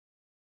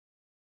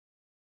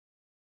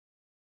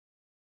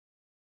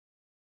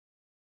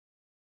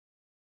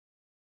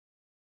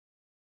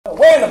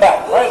Way in the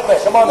back, right there.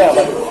 Come on down,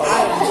 buddy.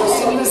 I'm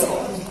just invisible.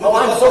 Oh,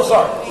 I'm so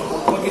sorry.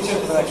 We'll get you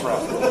into the next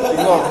round.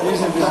 He's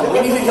invisible.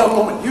 We need a young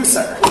woman. You,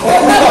 sir. Come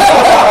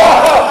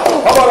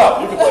on up.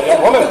 You can play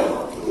young woman.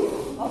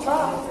 I'll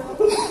try.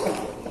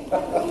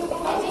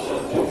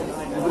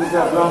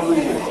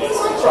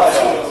 Try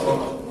that.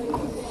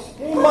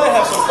 You might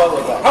have some fun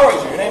with that. How are you?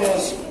 Your name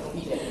is?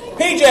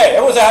 PJ.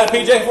 Everyone's had a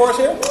PJ for us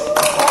here?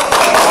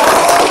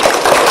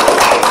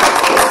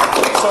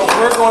 So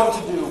we're going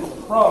to do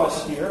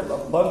promise here, a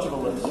bunch of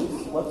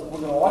ellipses. We're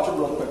going to watch it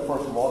real quick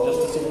first of all,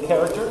 just to see the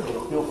character, get a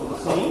feel for the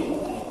scene.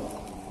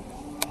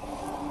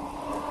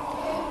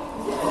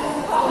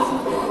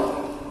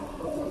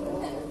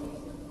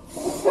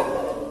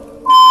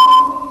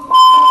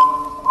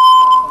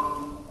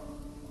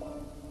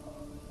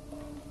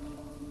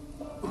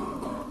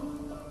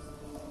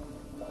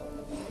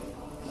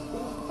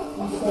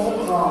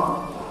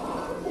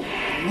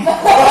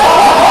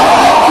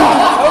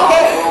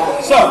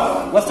 So,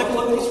 let's take a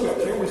look at the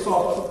script. Here we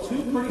saw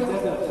two pretty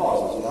definite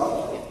pauses,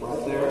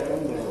 right there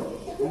and there.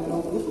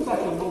 And this was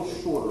actually a little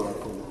shorter, I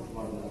think,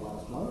 than the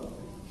last one.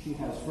 She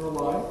has her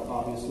line,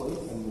 obviously,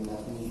 and then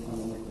that's when you come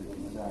in the creek.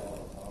 Exactly.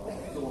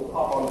 So we'll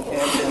pop on the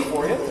cam here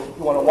for you.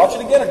 You want to watch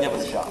it again or give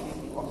it a shot?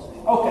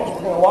 Okay,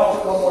 we're going to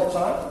watch it one more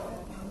time.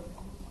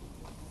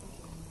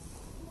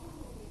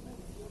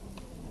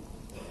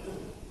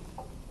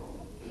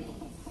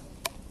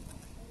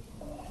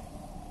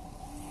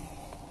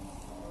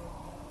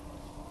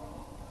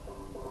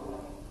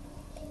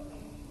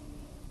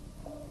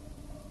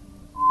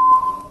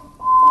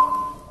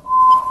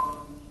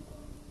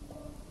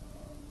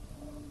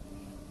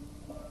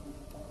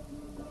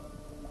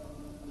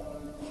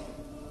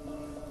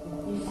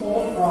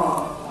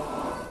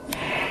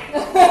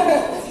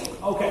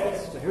 Okay,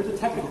 so here's a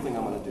technical thing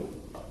I'm going to do.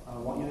 I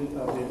want you to do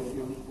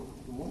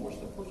one more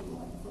step.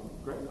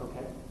 Great,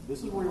 okay.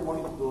 This is where you're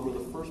wanting to go over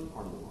the first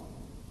part of the line.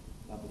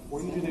 Now,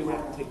 before you do the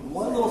rap, take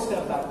one little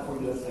step back before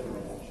you do that second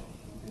reaction.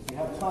 If you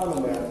have time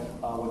in there,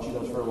 when she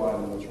does her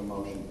line and does her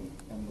motion,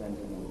 and then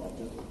you know that,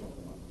 just to jump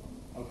in.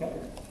 Okay?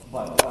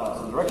 But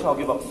so the direction I'll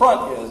give up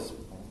front is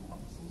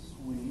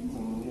sweet,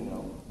 and you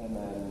know, and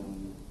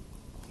then.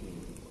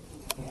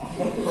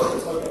 Okay, here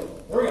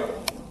we go.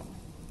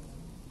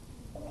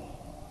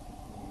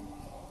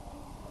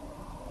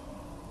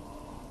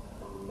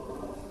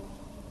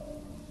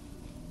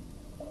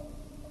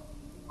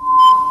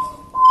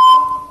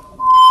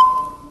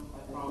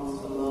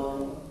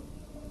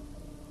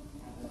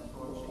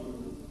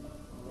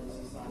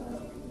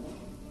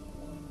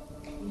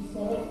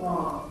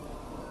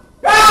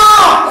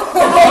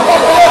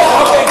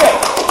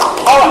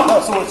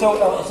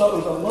 So it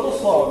was a little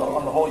slow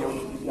on the whole.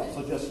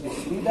 So just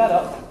speed that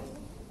up.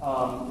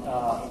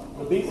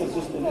 The beat is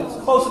just it's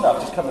close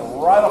enough. Just coming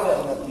right off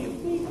that beat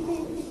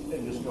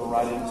and just go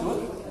right into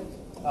it.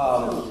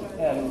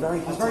 And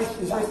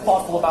he's very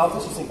thoughtful about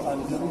this. You think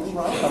I'm doing this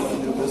right? I'm going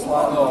to do this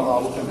line. No,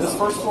 I will do this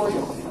first for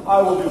you.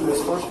 I will do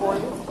this first for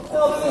you. And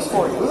I'll do this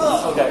for you.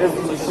 Okay,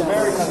 so just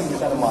very kind of keep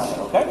that in mind.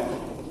 Okay,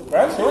 all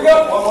right. Here we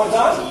go. One more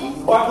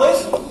time. Quiet,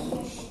 please.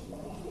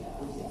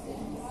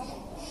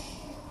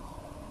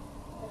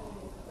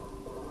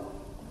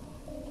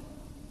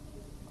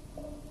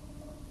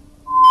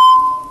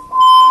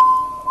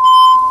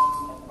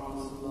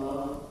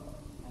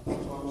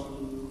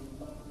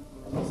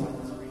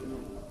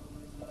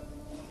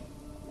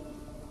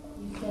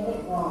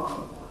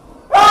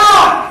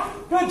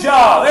 Good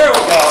job. There we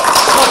go.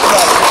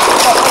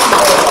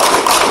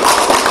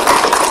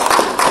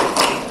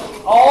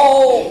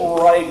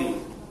 All righty.